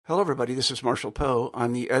Hello, everybody. This is Marshall Poe.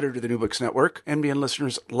 I'm the editor of the New Books Network. NBN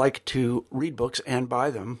listeners like to read books and buy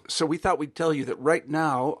them. So we thought we'd tell you that right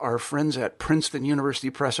now, our friends at Princeton University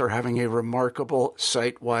Press are having a remarkable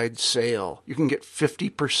site-wide sale. You can get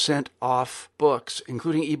 50% off books,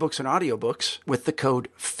 including ebooks and audiobooks, with the code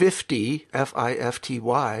 50,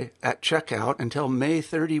 F-I-F-T-Y, at checkout until May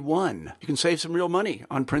 31. You can save some real money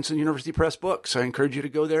on Princeton University Press books. I encourage you to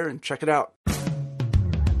go there and check it out.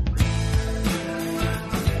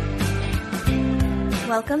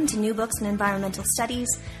 Welcome to New Books in Environmental Studies.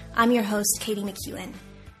 I'm your host, Katie McEwen.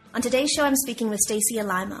 On today's show, I'm speaking with Stacy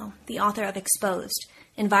Alaimo, the author of Exposed,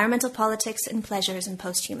 Environmental Politics and Pleasures in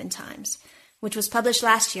Post-Human Times, which was published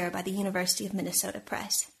last year by the University of Minnesota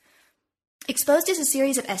Press. Exposed is a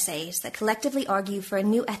series of essays that collectively argue for a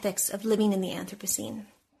new ethics of living in the Anthropocene.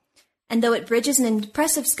 And though it bridges an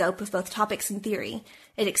impressive scope of both topics and theory,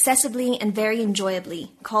 it accessibly and very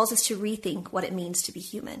enjoyably calls us to rethink what it means to be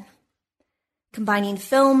human. Combining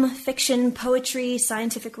film, fiction, poetry,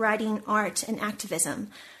 scientific writing, art, and activism,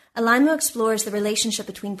 Alaimo explores the relationship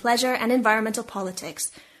between pleasure and environmental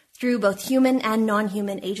politics through both human and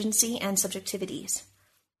non-human agency and subjectivities.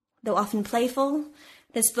 Though often playful,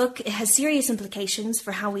 this book has serious implications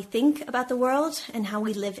for how we think about the world and how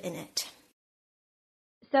we live in it.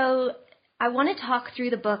 So I want to talk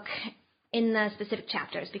through the book in the specific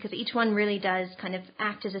chapters, because each one really does kind of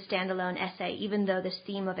act as a standalone essay, even though this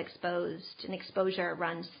theme of exposed and exposure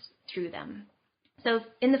runs through them. So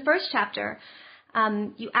in the first chapter,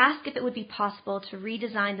 you ask if it would be possible to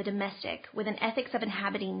redesign the domestic with an ethics of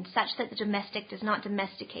inhabiting such that the domestic does not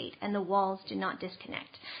domesticate and the walls do not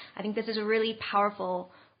disconnect. I think this is a really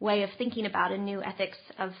powerful way of thinking about a new ethics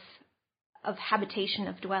of habitation,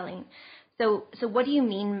 of dwelling. So what do you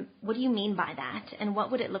mean by that, and what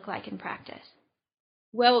would it look like in practice?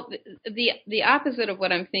 Well, the opposite of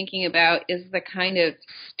what I'm thinking about is the kind of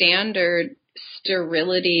standard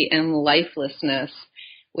sterility and lifelessness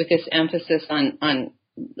with this emphasis on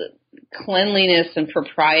cleanliness and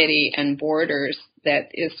propriety and borders that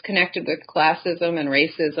is connected with classism and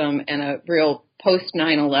racism and a real post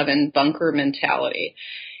 9/11 bunker mentality.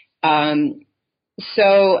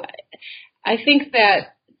 So I think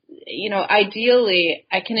that, ideally,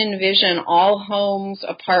 I can envision all homes,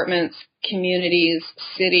 apartments, communities,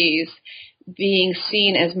 cities being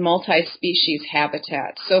seen as multi-species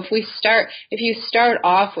habitats. So if you start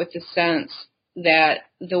off with the sense that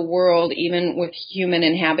the world, even with human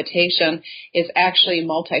inhabitation, is actually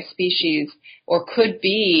multi-species or could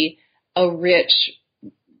be a rich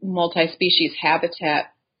multi-species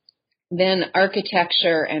habitat, then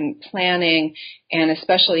architecture and planning and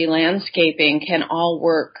especially landscaping can all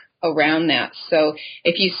work around that. So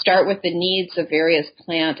if you start with the needs of various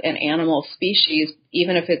plant and animal species,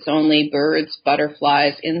 even if it's only birds,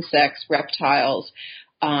 butterflies, insects, reptiles,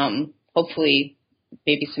 hopefully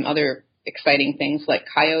maybe some other exciting things like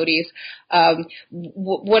coyotes,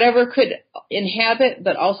 whatever could inhabit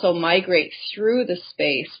but also migrate through the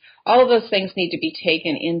space, all of those things need to be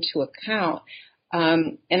taken into account.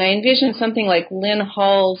 And I envision something like Lynn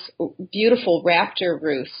Hull's beautiful raptor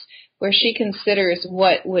roofs, where she considers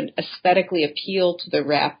what would aesthetically appeal to the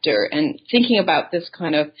raptor, and thinking about this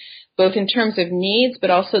kind of both in terms of needs, but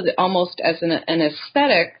also almost as an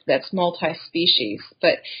aesthetic that's multi-species.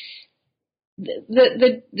 But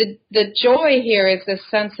the joy here is this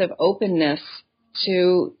sense of openness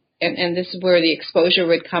to, and this is where the exposure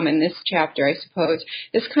would come in this chapter, I suppose,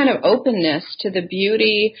 this kind of openness to the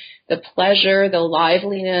beauty, the pleasure, the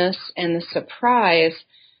liveliness, and the surprise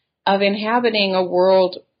of inhabiting a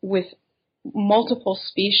world with multiple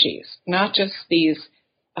species, not just these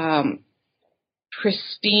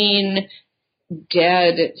pristine,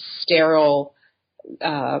 dead, sterile,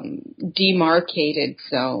 demarcated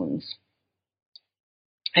zones.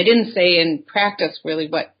 I didn't say in practice really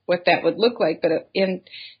what that would look like, but in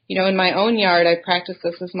my own yard, I practice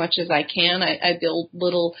this as much as I can. I build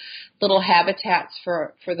little habitats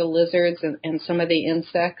for the lizards and some of the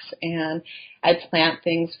insects, and I plant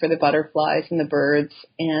things for the butterflies and the birds.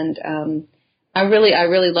 And I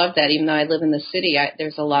really love that. Even though I live in the city,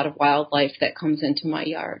 there's a lot of wildlife that comes into my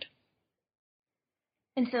yard.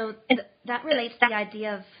 And so that relates to the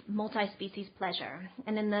idea of multi-species pleasure.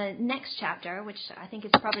 And in the next chapter, which I think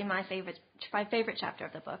is probably my favorite chapter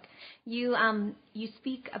of the book, you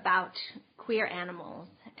speak about queer animals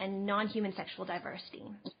and non-human sexual diversity.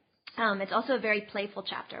 It's also a very playful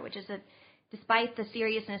chapter, which is despite the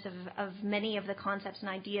seriousness of many of the concepts and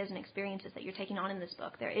ideas and experiences that you're taking on in this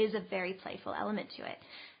book, there is a very playful element to it.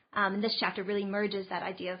 And this chapter really merges that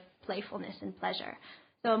idea of playfulness and pleasure.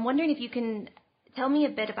 So I'm wondering if you can Tell me a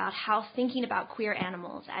bit about how thinking about queer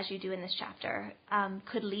animals, as you do in this chapter,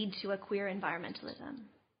 could lead to a queer environmentalism.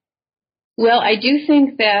 Well, I do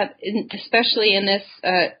think that, especially in this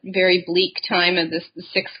very bleak time of this the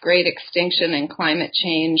sixth great extinction and climate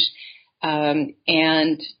change,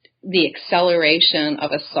 and the acceleration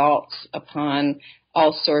of assaults upon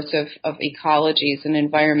all sorts of ecologies and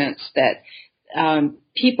environments, that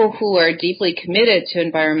people who are deeply committed to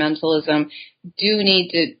environmentalism do need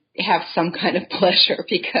to have some kind of pleasure,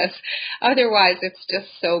 because otherwise it's just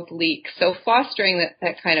so bleak. So fostering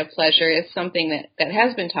that kind of pleasure is something that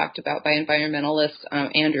has been talked about by environmentalists.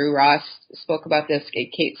 Andrew Ross spoke about this,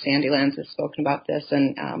 Kate Sandilands has spoken about this,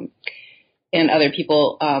 and other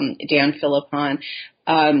people, Dan Philippon.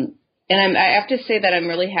 And I have to say that I'm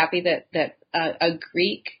really happy that a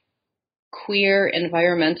Greek queer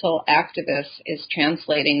environmental activist is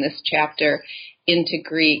translating this chapter into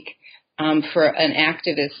Greek for an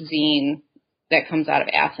activist zine that comes out of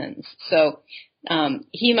Athens. So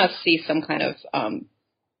he must see some kind of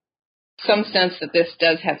some sense that this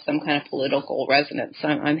does have some kind of political resonance. So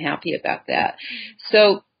I'm happy about that.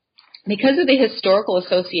 So because of the historical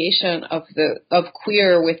association of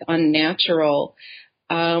queer with unnatural,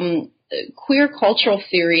 queer cultural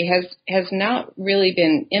theory has not really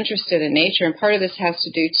been interested in nature, and part of this has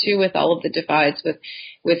to do too with all of the divides with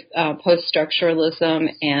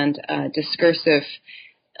post-structuralism and discursive,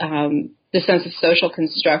 the sense of social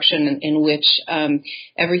construction in which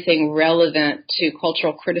everything relevant to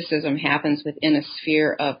cultural criticism happens within a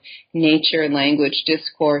sphere of nature, language,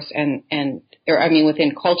 discourse,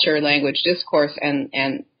 within culture, language, discourse, and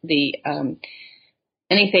the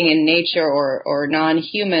anything in nature or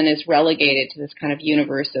non-human is relegated to this kind of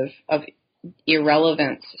universe of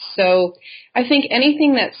irrelevance. So I think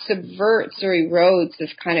anything that subverts or erodes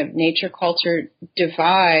this kind of nature-culture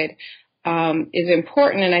divide is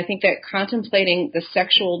important, and I think that contemplating the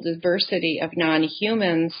sexual diversity of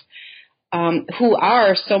non-humans who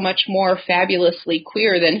are so much more fabulously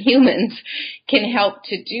queer than humans can help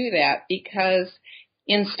to do that, because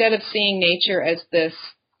instead of seeing nature as this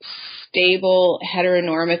stable,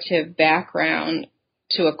 heteronormative background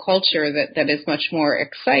to a culture that is much more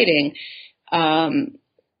exciting,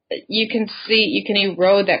 you can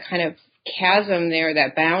erode that kind of chasm there,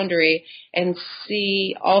 that boundary, and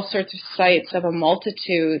see all sorts of sites of a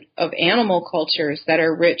multitude of animal cultures that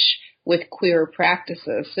are rich with queer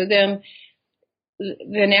practices. So then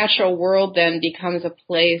the natural world then becomes a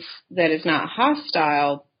place that is not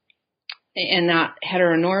hostile and not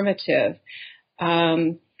heteronormative.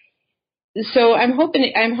 So I'm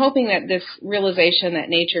hoping that this realization that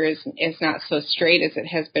nature is not so straight as it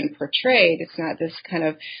has been portrayed, it's not this kind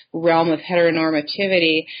of realm of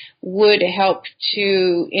heteronormativity, would help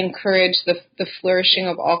to encourage the flourishing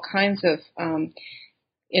of all kinds of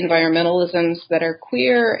environmentalisms that are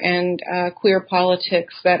queer, and queer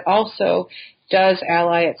politics that also does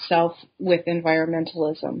ally itself with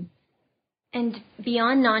environmentalism. And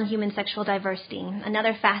beyond non-human sexual diversity,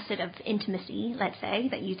 another facet of intimacy, let's say,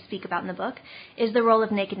 that you speak about in the book, is the role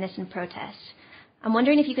of nakedness in protest. I'm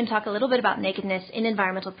wondering if you can talk a little bit about nakedness in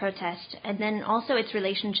environmental protest, and then also its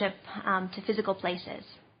relationship to physical places.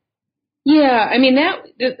 Yeah, I mean,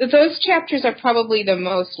 those chapters are probably the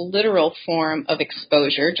most literal form of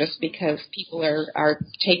exposure, just because people are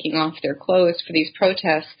taking off their clothes for these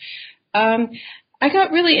protests. I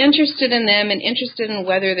got really interested in them and interested in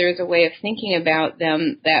whether there's a way of thinking about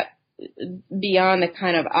them that beyond the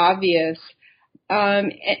kind of obvious.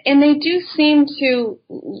 And they do seem to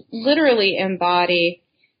literally embody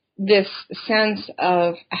this sense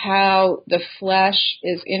of how the flesh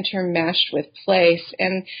is intermeshed with place.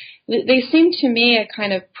 And they seem to me a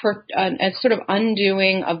kind of a sort of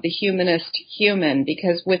undoing of the humanist human,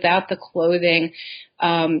 because without the clothing,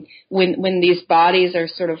 when these bodies are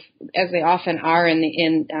sort of, as they often are,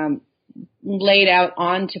 laid out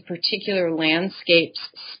onto particular landscapes,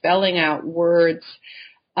 spelling out words,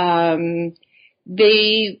 there's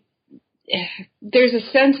a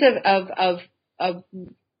sense of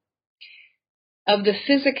the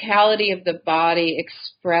physicality of the body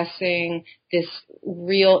expressing this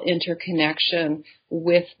real interconnection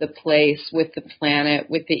with the place, with the planet,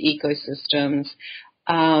 with the ecosystems.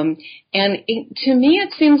 To me,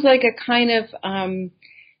 it seems like a kind of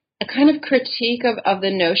critique of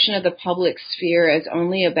the notion of the public sphere as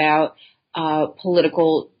only about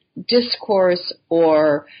political discourse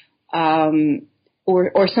or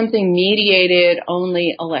something mediated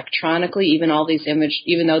only electronically, even though these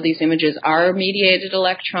images are mediated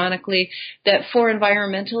electronically. That for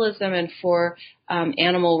environmentalism and for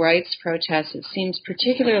animal rights protests, it seems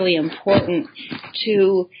particularly important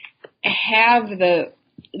to have the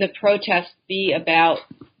the protests be about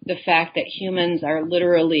the fact that humans are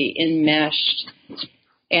literally enmeshed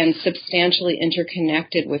and substantially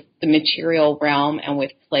interconnected with the material realm and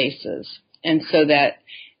with places. And so that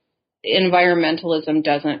environmentalism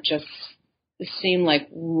doesn't just seem like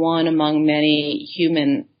one among many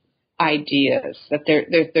human ideas, that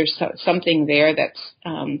there's something there that's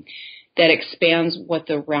that expands what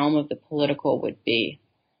the realm of the political would be.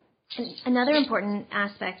 Another important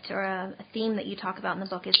aspect or a theme that you talk about in the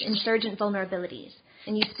book is insurgent vulnerabilities.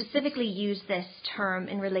 And you specifically use this term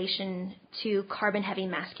in relation to carbon-heavy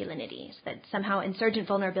masculinities, that somehow insurgent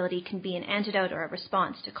vulnerability can be an antidote or a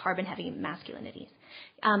response to carbon-heavy masculinities.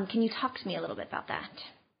 Can you talk to me a little bit about that?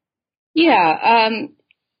 Yeah.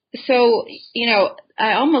 So,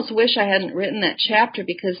 I almost wish I hadn't written that chapter,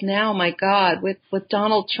 because now, my God, with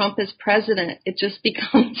Donald Trump as president, it just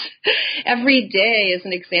becomes every day is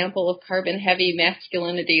an example of carbon-heavy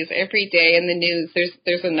masculinities. Every day in the news,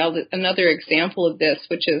 there's another example of this,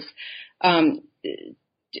 which is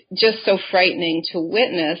just so frightening to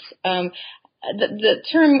witness. The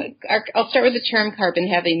term, I'll start with the term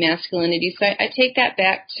carbon-heavy masculinity. So I take that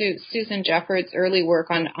back to Susan Jeffords' early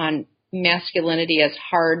work on masculinity as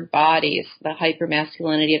hard bodies, the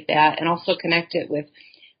hypermasculinity of that, and also connect it with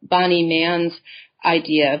Bonnie Mann's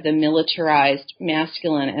idea of the militarized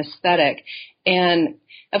masculine aesthetic. And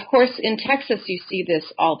of course, in Texas, you see this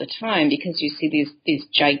all the time, because you see these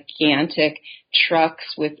gigantic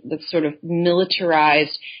trucks with sort of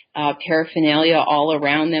militarized paraphernalia all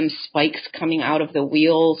around them, spikes coming out of the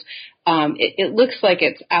wheels. It looks like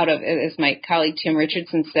it's out of, as my colleague Tim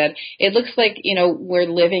Richardson said, it looks like, we're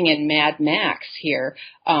living in Mad Max here.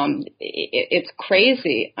 It's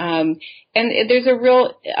crazy. And there's a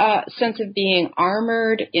real sense of being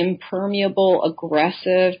armored, impermeable,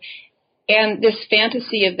 aggressive, and this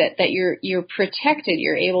fantasy of that you're protected,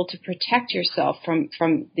 you're able to protect yourself from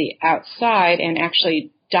the outside and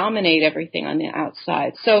actually dominate everything on the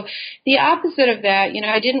outside. So the opposite of that,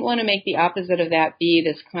 I didn't want to make the opposite of that be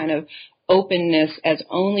this kind of openness as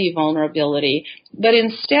only vulnerability, but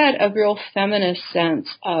instead a real feminist sense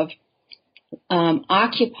of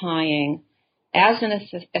occupying as an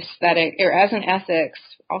aesthetic, or as an ethics,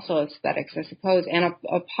 also aesthetics, I suppose, and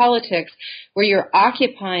a politics where you're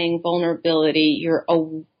occupying vulnerability,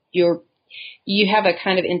 you have a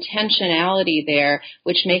kind of intentionality there,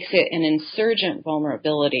 which makes it an insurgent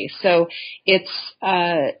vulnerability. So it's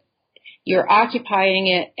you're occupying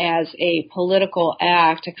it as a political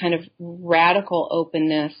act, a kind of radical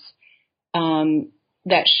openness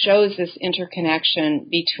that shows this interconnection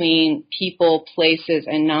between people, places,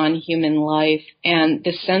 and non-human life, and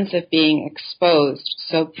the sense of being exposed.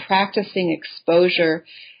 So practicing exposure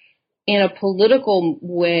in a political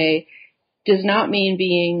way does not mean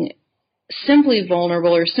being simply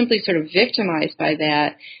vulnerable or simply sort of victimized by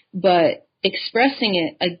that, but expressing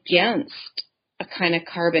it against a kind of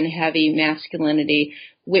carbon-heavy masculinity,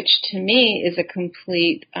 which to me is a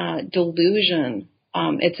complete delusion.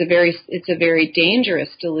 It's a very dangerous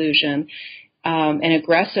delusion, an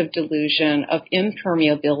aggressive delusion of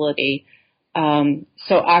impermeability.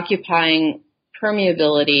 So occupying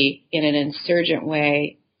permeability in an insurgent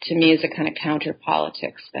way, to me, is a kind of counter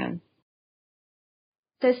politics then.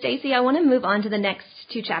 So, Stacey, I want to move on to the next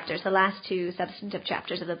two chapters, the last two substantive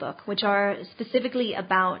chapters of the book, which are specifically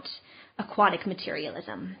about aquatic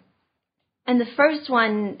materialism. And the first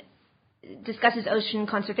one discusses ocean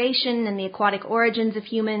conservation and the aquatic origins of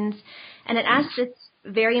humans, and it asks this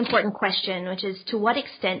very important question, which is, to what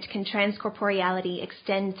extent can transcorporeality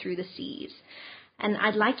extend through the seas? And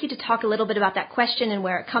I'd like you to talk a little bit about that question and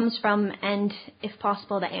where it comes from, and, if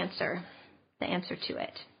possible, the answer to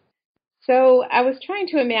it. So I was trying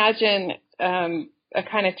to imagine a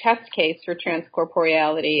kind of test case for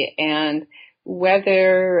transcorporeality and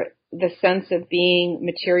whether the sense of being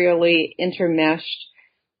materially intermeshed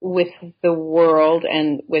with the world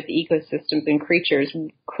and with ecosystems and creatures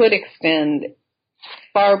could extend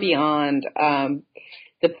far beyond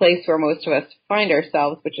the place where most of us find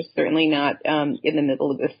ourselves, which is certainly not in the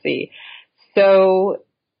middle of the sea. So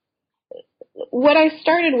what I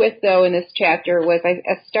started with, though, in this chapter was I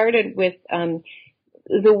started with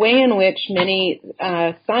the way in which many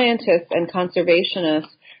scientists and conservationists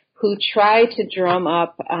who try to drum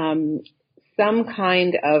up some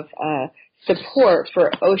kind of support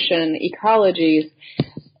for ocean ecologies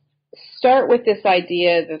start with this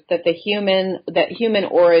idea that human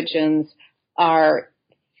origins are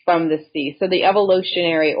from the sea. So the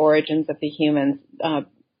evolutionary origins of the humans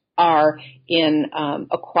are in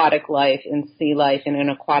aquatic life, in sea life, and an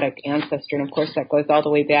aquatic ancestor. And of course, that goes all the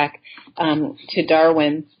way back to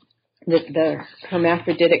Darwin. the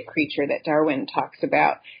hermaphroditic creature that Darwin talks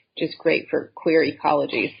about, which is great for queer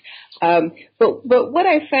ecologies. But what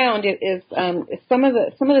I found is some of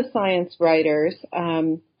the science writers,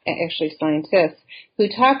 actually scientists, who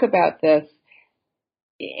talk about this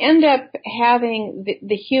end up having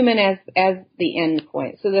the human as the end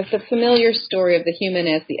point. So that's the familiar story of the human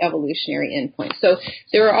as the evolutionary end point. So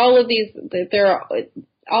there are all of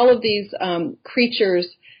these creatures,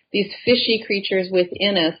 these fishy creatures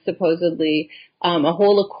within us, supposedly, a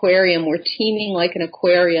whole aquarium. We're teeming like an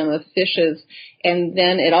aquarium of fishes, and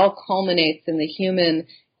then it all culminates in the human,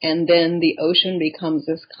 and then the ocean becomes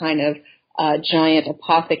this kind of giant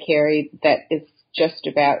apothecary that is just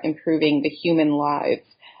about improving the human lives.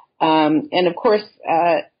 And of course,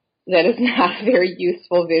 that is not a very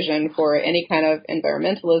useful vision for any kind of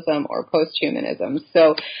environmentalism or post-humanism.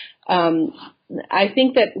 So I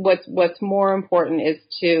think that what's more important is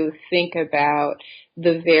to think about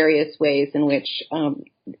the various ways in which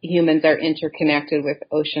humans are interconnected with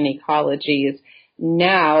ocean ecologies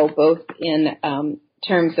now, both in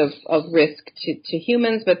terms of risk to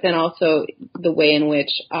humans, but then also the way in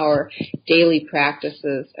which our daily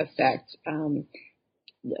practices affect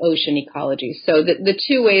ocean ecology. So the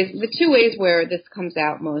two ways where this comes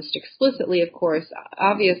out most explicitly, of course,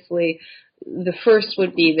 obviously, the first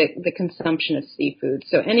would be the consumption of seafood.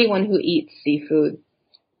 So anyone who eats seafood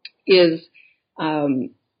is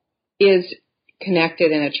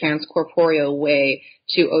connected in a transcorporeal way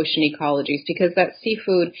to ocean ecologies, because that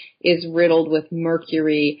seafood is riddled with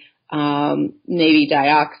mercury, maybe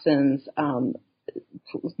dioxins,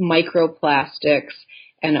 microplastics,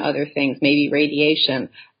 and other things, maybe radiation.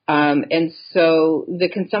 And so the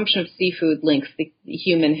consumption of seafood links the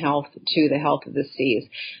human health to the health of the seas.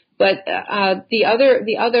 But the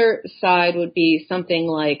other side would be something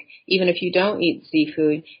like, even if you don't eat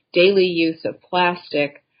seafood, daily use of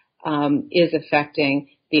plastic is affecting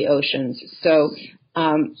the oceans. So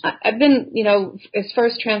I've been, as far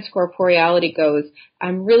as transcorporeality goes,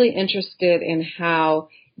 I'm really interested in how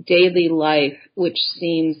daily life, which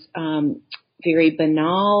seems very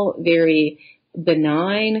banal, very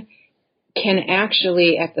benign, can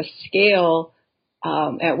actually, at the scale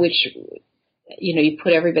at which you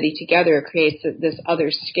put everybody together, it creates this other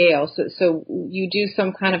scale. So you do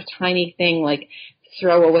some kind of tiny thing like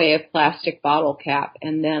throw away a plastic bottle cap,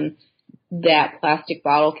 and then that plastic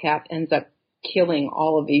bottle cap ends up killing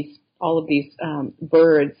all of these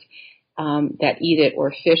birds that eat it,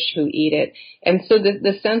 or fish who eat it. And so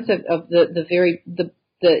the sense of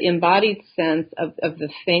the embodied sense of the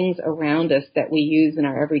things around us that we use in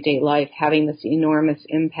our everyday life having this enormous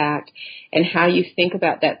impact, and how you think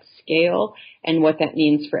about that scale and what that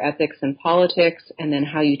means for ethics and politics, and then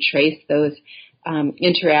how you trace those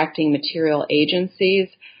interacting material agencies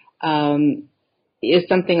is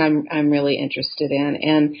something I'm really interested in.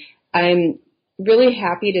 And I'm really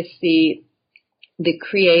happy to see the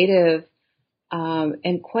creative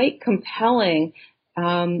and quite compelling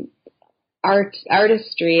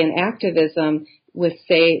artistry and activism with,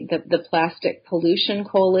 say, the Plastic Pollution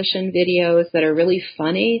Coalition videos that are really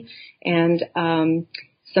funny, and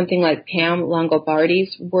something like Pam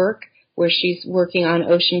Longobardi's work, where she's working on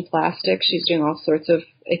ocean plastic. She's doing all sorts of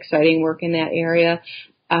exciting work in that area.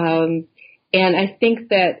 And I think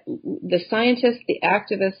that the scientists, the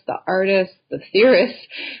activists, the artists, the theorists,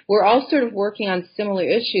 we're all sort of working on similar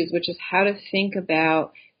issues, which is how to think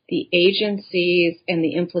about the agencies and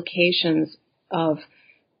the implications of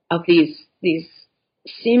these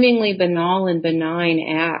seemingly banal and benign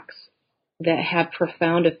acts that have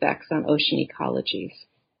profound effects on ocean ecologies.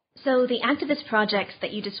 So the activist projects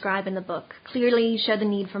that you describe in the book clearly show the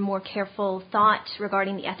need for more careful thought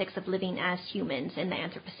regarding the ethics of living as humans in the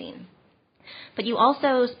Anthropocene. But you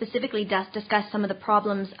also specifically discuss some of the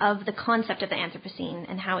problems of the concept of the Anthropocene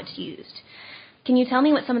and how it's used. Can you tell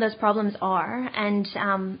me what some of those problems are, and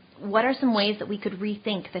what are some ways that we could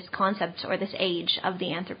rethink this concept or this age of the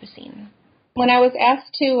Anthropocene? When I was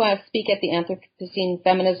asked to speak at the Anthropocene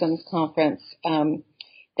Feminisms Conference,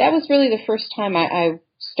 that was really the first time I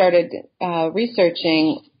started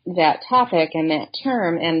researching that topic and that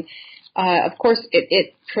term. And, of course,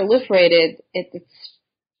 it proliferated, it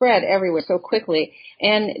spread everywhere so quickly.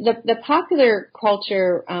 And the popular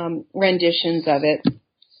culture renditions of it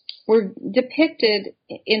were depicted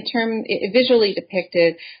visually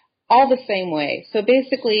depicted all the same way. So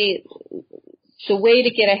basically, the way to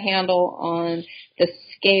get a handle on the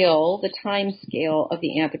scale, the time scale of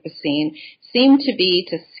the Anthropocene seemed to be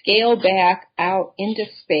to scale back out into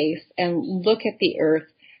space and look at the Earth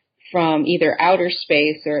from either outer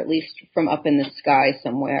space or at least from up in the sky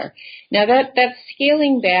somewhere. Now that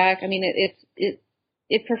scaling back, I mean,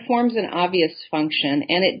 it performs an obvious function,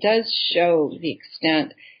 and it does show the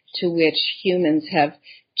extent to which humans have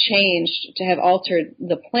changed, to have altered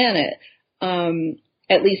the planet,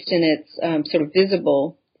 at least in its sort of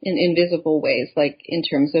visible, in invisible ways, like in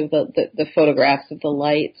terms of the photographs of the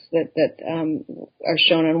lights that are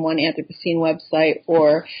shown on one Anthropocene website,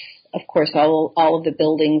 or of course all of the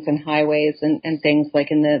buildings and highways and things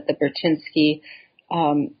like in the Bertinsky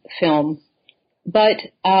film. But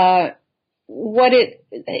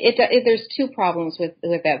there's two problems with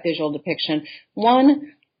that visual depiction.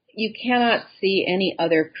 One, you cannot see any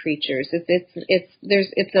other creatures.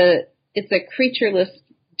 It's a creatureless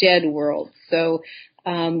dead world. So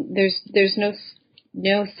there's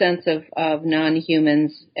no sense of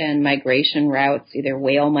non-humans and migration routes, either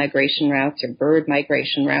whale migration routes or bird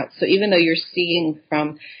migration routes. So even though you're seeing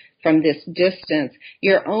from this distance,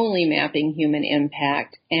 you're only mapping human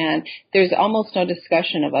impact, and there's almost no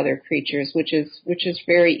discussion of other creatures, which is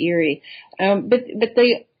very eerie. But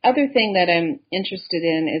the other thing that I'm interested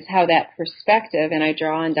in is how that perspective, and I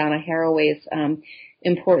draw on Donna Haraway's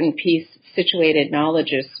important piece, Situated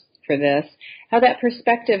Knowledges, for this, how that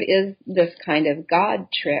perspective is this kind of God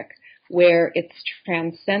trick where it's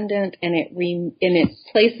transcendent and it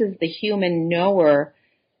places the human knower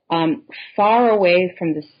far away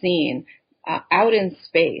from the scene, out in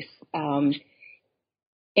space. And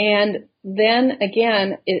then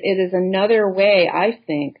again, it is another way, I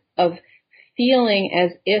think, of feeling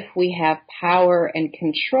as if we have power and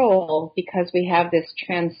control because we have this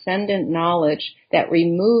transcendent knowledge that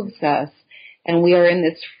removes us, and we are in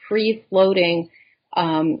this free-floating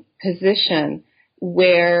position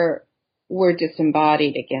where we're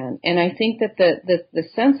disembodied again. And I think that the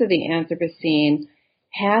sense of the Anthropocene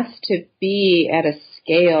has to be at a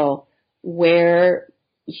scale where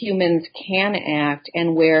humans can act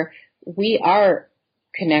and where we are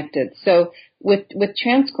connected. So with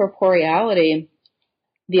transcorporeality,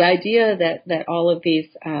 the idea that all of these,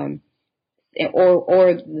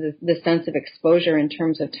 or the sense of exposure in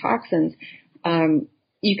terms of toxins,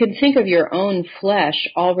 you can think of your own flesh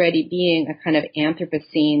already being a kind of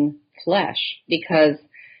Anthropocene flesh because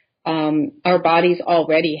our bodies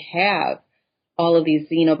already have all of these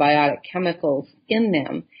xenobiotic chemicals in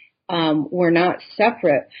them. We're not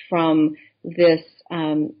separate from this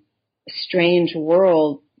strange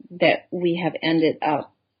world that we have ended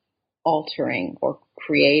up altering or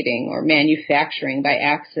creating or manufacturing by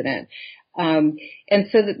accident. And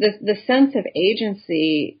so the sense of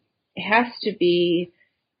agency has to be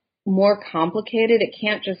more complicated. It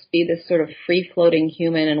can't just be this sort of free-floating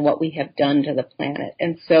human and what we have done to the planet.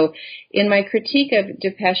 And so in my critique of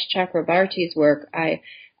Dipesh Chakrabarty's work, I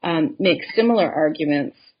make similar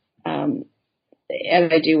arguments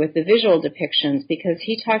as I do with the visual depictions, because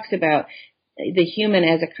he talks about the human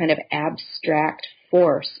as a kind of abstract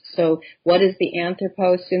force. So what is the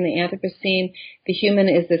anthropos in the Anthropocene? The human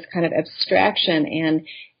is this kind of abstraction,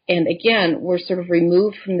 and again, we're sort of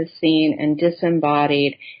removed from the scene and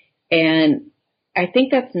disembodied. And I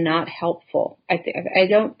think that's not helpful. I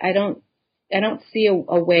don't see a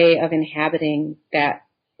way of inhabiting that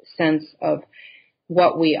sense of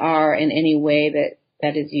what we are in any way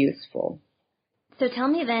that is useful. So tell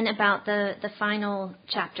me then about the final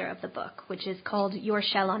chapter of the book, which is called Your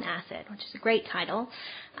Shell on Acid, which is a great title.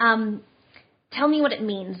 Tell me what it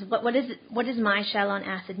means. What does my shell on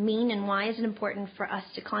acid mean, and why is it important for us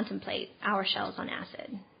to contemplate our shells on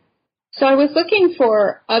acid? So I was looking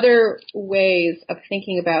for other ways of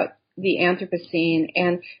thinking about the Anthropocene,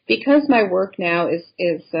 and because my work now is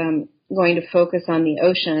going to focus on the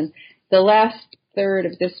ocean, the last third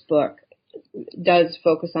of this book does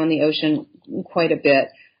focus on the ocean quite a bit.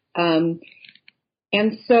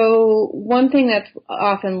 And so one thing that's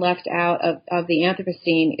often left out of the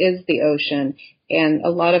Anthropocene is the ocean, and a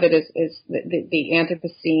lot of it is the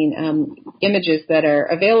Anthropocene images that are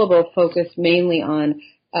available focus mainly on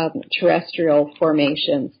terrestrial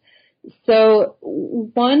formations. So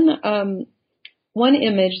one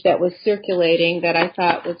image that was circulating that I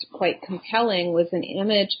thought was quite compelling was an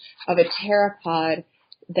image of a pteropod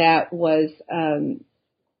that was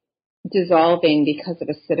dissolving because of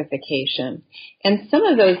acidification. And some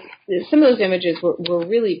of those images were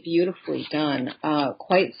really beautifully done,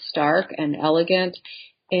 quite stark and elegant.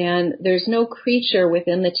 And there's no creature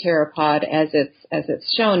within the pteropod as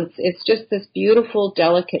it's shown. It's just this beautiful,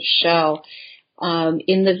 delicate shell.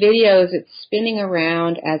 In the videos, it's spinning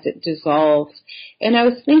around as it dissolves. And I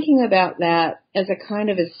was thinking about that as a kind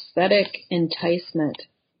of aesthetic enticement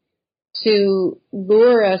to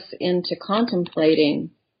lure us into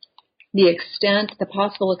contemplating the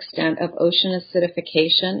possible extent of ocean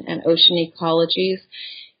acidification and ocean ecologies,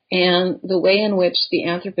 and the way in which the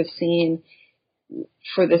Anthropocene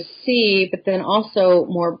for the sea, but then also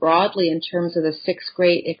more broadly in terms of the sixth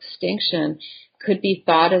great extinction, could be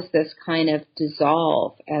thought as this kind of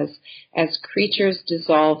dissolve, as creatures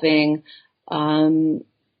dissolving. And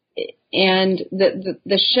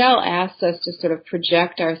the shell asks us to sort of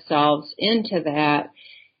project ourselves into that,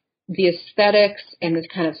 the aesthetics and this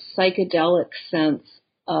kind of psychedelic sense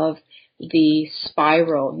of the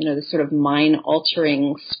spiral, the sort of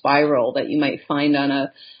mind-altering spiral that you might find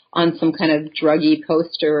on some kind of druggy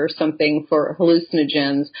poster or something for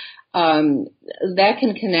hallucinogens. That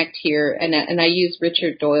can connect here, and I use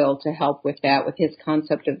Richard Doyle to help with that, with his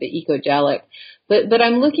concept of the ecodelic. But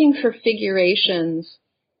I'm looking for figurations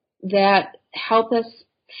that help us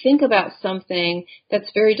think about something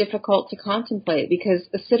that's very difficult to contemplate, because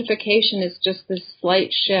acidification is just this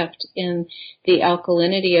slight shift in the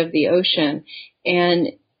alkalinity of the ocean. And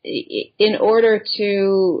in order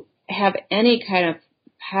to have any kind of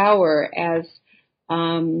power as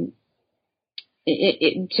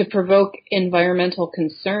to provoke environmental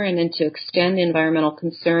concern and to extend environmental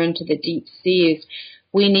concern to the deep seas,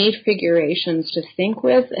 we need figurations to think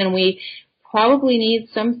with, and we probably need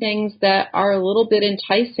some things that are a little bit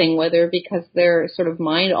enticing, whether because they're sort of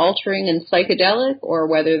mind-altering and psychedelic, or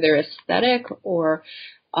whether they're aesthetic, or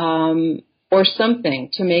something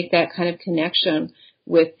to make that kind of connection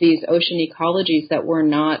with these ocean ecologies that we're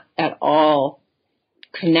not at all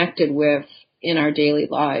connected with in our daily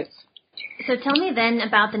lives. So tell me then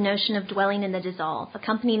about the notion of dwelling in the dissolve.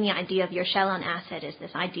 Accompanying the idea of your shell on acid is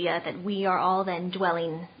this idea that we are all then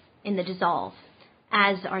dwelling in the dissolve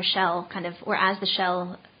as our shell or as the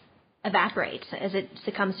shell evaporates, as it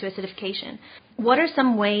succumbs to acidification. What are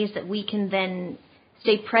some ways that we can then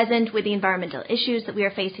stay present with the environmental issues that we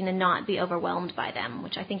are facing and not be overwhelmed by them,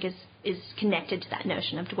 which I think is connected to that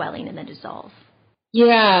notion of dwelling in the dissolve?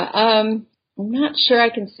 Yeah, I'm not sure I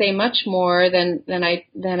can say much more than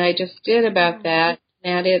I just did about that.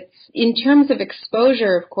 And it's, in terms of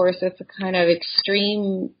exposure, of course, it's a kind of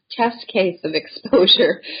extreme test case of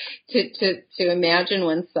exposure to imagine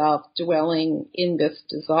oneself dwelling in this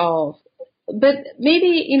dissolve. But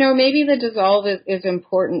maybe the dissolve is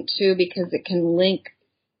important too, because it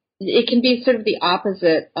can be sort of the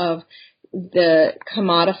opposite of the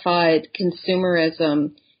commodified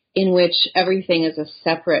consumerism in which everything is a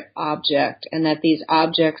separate object, and that these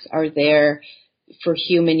objects are there for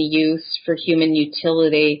human use, for human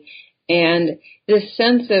utility. And this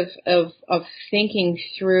sense of thinking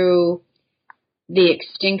through the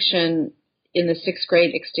extinction in the sixth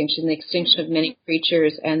great extinction, the extinction of many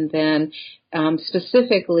creatures, and then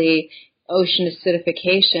specifically ocean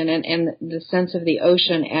acidification, and the sense of the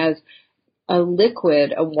ocean as a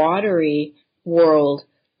liquid, a watery world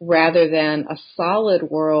rather than a solid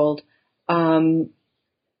world,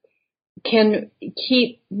 can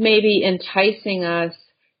keep maybe enticing us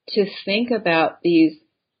to think about these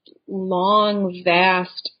long,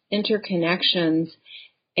 vast interconnections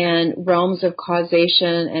and realms of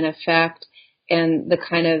causation and effect, and the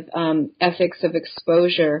kind of ethics of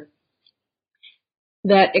exposure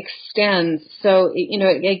that extends. So,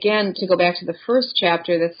 again, to go back to the first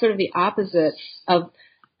chapter, that's sort of the opposite of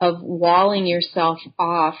walling yourself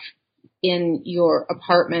off in your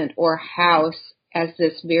apartment or house as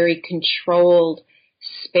this very controlled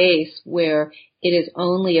space where it is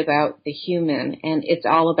only about the human and it's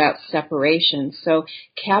all about separation. So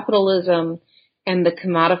capitalism and the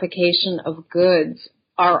commodification of goods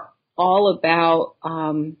are all about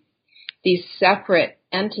these separate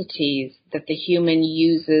entities that the human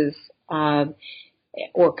uses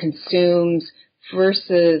or consumes,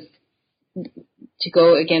 versus, to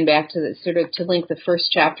go again back to the sort of to link the first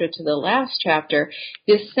chapter to the last chapter,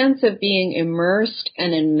 this sense of being immersed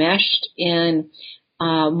and enmeshed in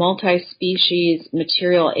multi-species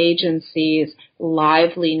material agencies,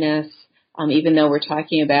 liveliness, even though we're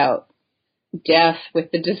talking about death with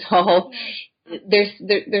the dissolve,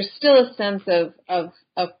 there's still a sense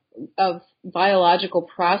of biological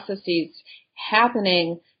processes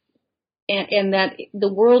happening, and that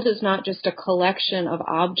the world is not just a collection of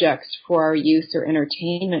objects for our use or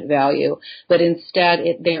entertainment value, but instead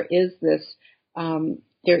there is this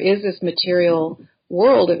material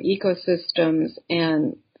world of ecosystems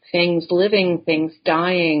and things living, things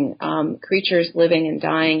dying, creatures living and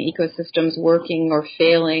dying, ecosystems working or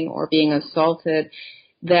failing or being assaulted.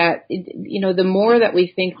 That, the more that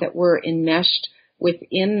we think that we're enmeshed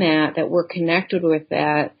within that we're connected with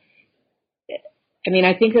that,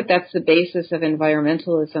 I think that that's the basis of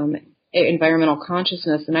environmentalism, environmental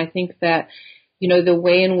consciousness. And I think that the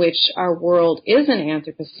way in which our world is an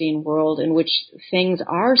Anthropocene world, in which things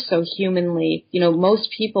are so humanly, most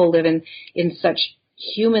people live in such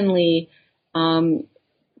humanly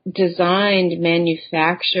designed,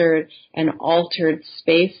 manufactured, and altered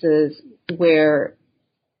spaces where,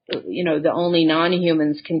 the only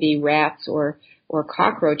non-humans can be rats or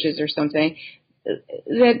cockroaches or something.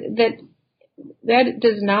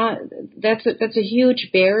 That's a huge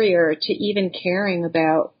barrier to even caring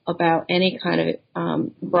about any kind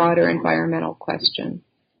of broader environmental question.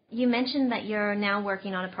 You mentioned that you're now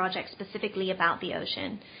working on a project specifically about the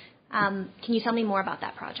ocean. Can you tell me more about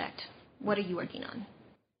that project? What are you working on?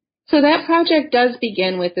 So that project does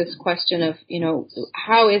begin with this question of,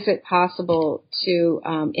 how is it possible to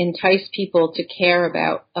entice people to care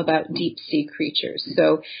about deep sea creatures?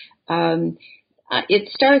 So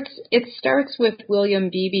it starts with William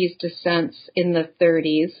Beebe's descents in the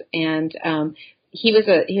 30s, and he was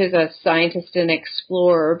a scientist and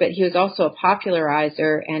explorer, but he was also a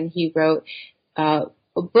popularizer, and he wrote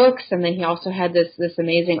books, and then he also had this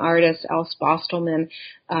amazing artist, Else Bostelmann,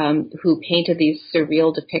 who painted these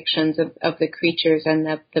surreal depictions of the creatures and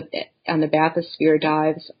the bathysphere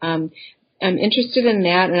dives. I'm interested in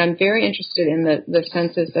that, and I'm very interested in the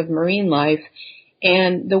census of marine life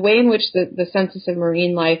and the way in which the census of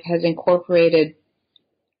marine life has incorporated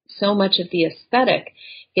so much of the aesthetic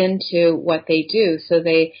into what they do. So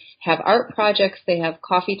they have art projects, they have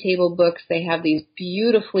coffee table books, they have these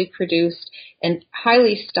beautifully produced and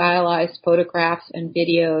highly stylized photographs and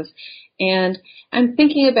videos. And I'm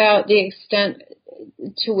thinking about the extent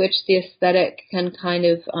to which the aesthetic can kind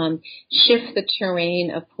of shift the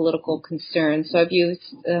terrain of political concern. So I've used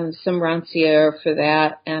some Rancière for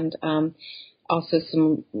that, and also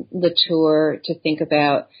some Latour to think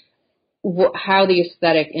about how the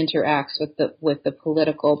aesthetic interacts with the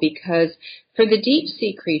political, because for the deep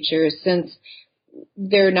sea creatures, since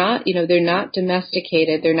they're not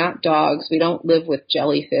domesticated, they're not dogs. We don't live with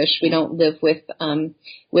jellyfish. We don't live with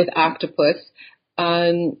octopus,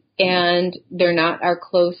 and they're not our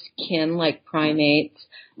close kin like primates.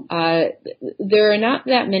 There are not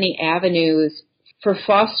that many avenues for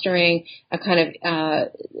fostering a kind of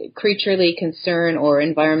creaturely concern or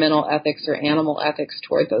environmental ethics or animal ethics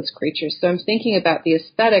toward those creatures. So I'm thinking about the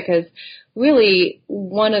aesthetic as really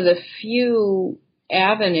one of the few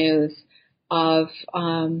avenues of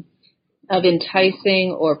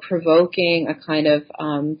enticing or provoking a kind of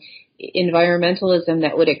environmentalism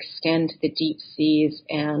that would extend to the deep seas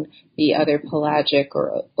and the other pelagic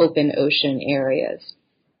or open ocean areas.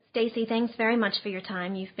 Stacey, thanks very much for your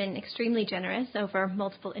time. You've been extremely generous over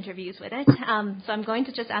multiple interviews with it. So I'm going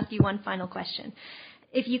to just ask you one final question.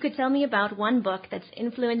 If you could tell me about one book that's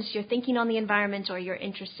influenced your thinking on the environment or your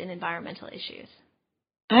interest in environmental issues.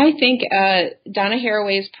 I think Donna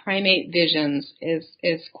Haraway's Primate Visions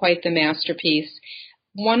is quite the masterpiece.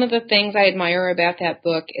 One of the things I admire about that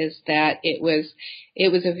book is that it was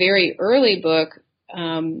a very early book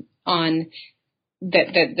on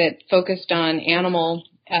that focused on animal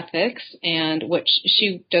ethics, and which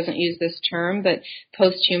she doesn't use this term, but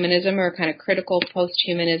posthumanism, or kind of critical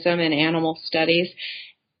posthumanism in animal studies.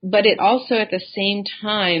 But it also at the same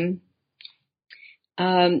time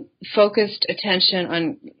focused attention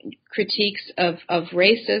on critiques of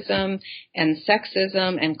racism and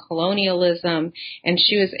sexism and colonialism, and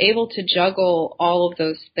she was able to juggle all of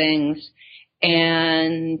those things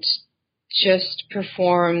and just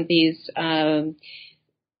perform these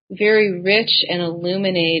very rich and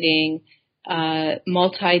illuminating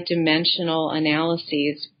multi-dimensional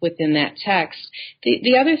analyses within that text.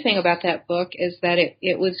 The other thing about that book is that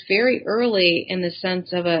it was very early in the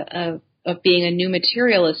sense of being a new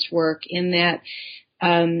materialist work, in that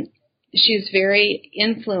she's very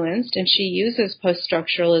influenced and she uses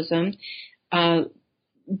post-structuralism,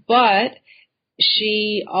 but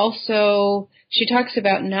she talks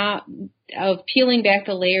about of peeling back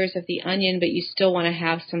the layers of the onion, but you still want to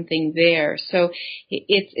have something there. So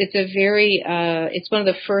it's one of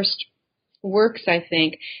the first works, I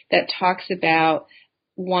think, that talks about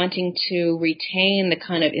wanting to retain the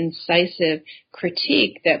kind of incisive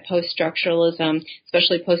critique that post-structuralism,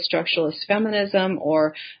 especially post-structuralist feminism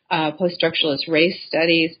or post-structuralist race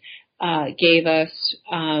studies, gave us,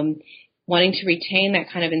 wanting to retain that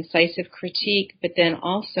kind of incisive critique, but then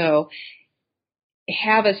also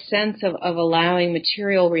have a sense of allowing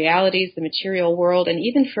material realities, the material world. And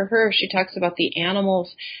even for her, she talks about the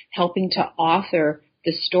animals helping to author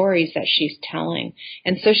the stories that she's telling.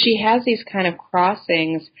 And so she has these kind of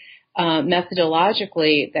crossings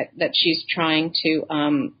methodologically that she's trying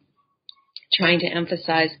to trying to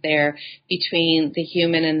emphasize there between the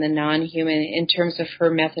human and the non-human in terms of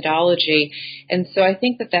her methodology. And so I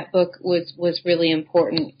think that book was really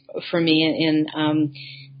important for me in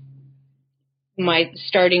my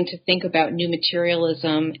starting to think about new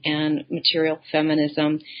materialism and material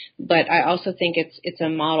feminism. But I also think it's a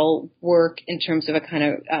model work in terms of a kind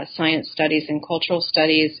of science studies and cultural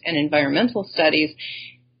studies and environmental studies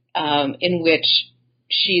in which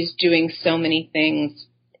she's doing so many things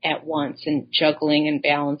at once and juggling and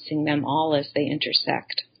balancing them all as they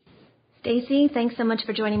intersect. Stacy, thanks so much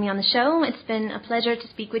for joining me on the show. It's been a pleasure to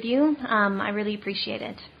speak with you. I really appreciate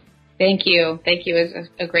it. Thank you. Thank you. It was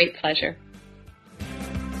a great pleasure.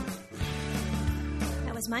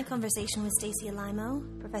 That was my conversation with Stacy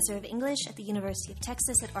Alaimo, professor of English at the University of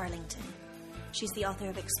Texas at Arlington. She's the author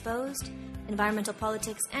of Exposed, Environmental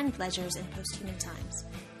Politics and Pleasures in Posthuman Times.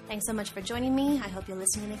 Thanks so much for joining me. I hope you'll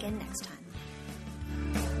listen in again next time.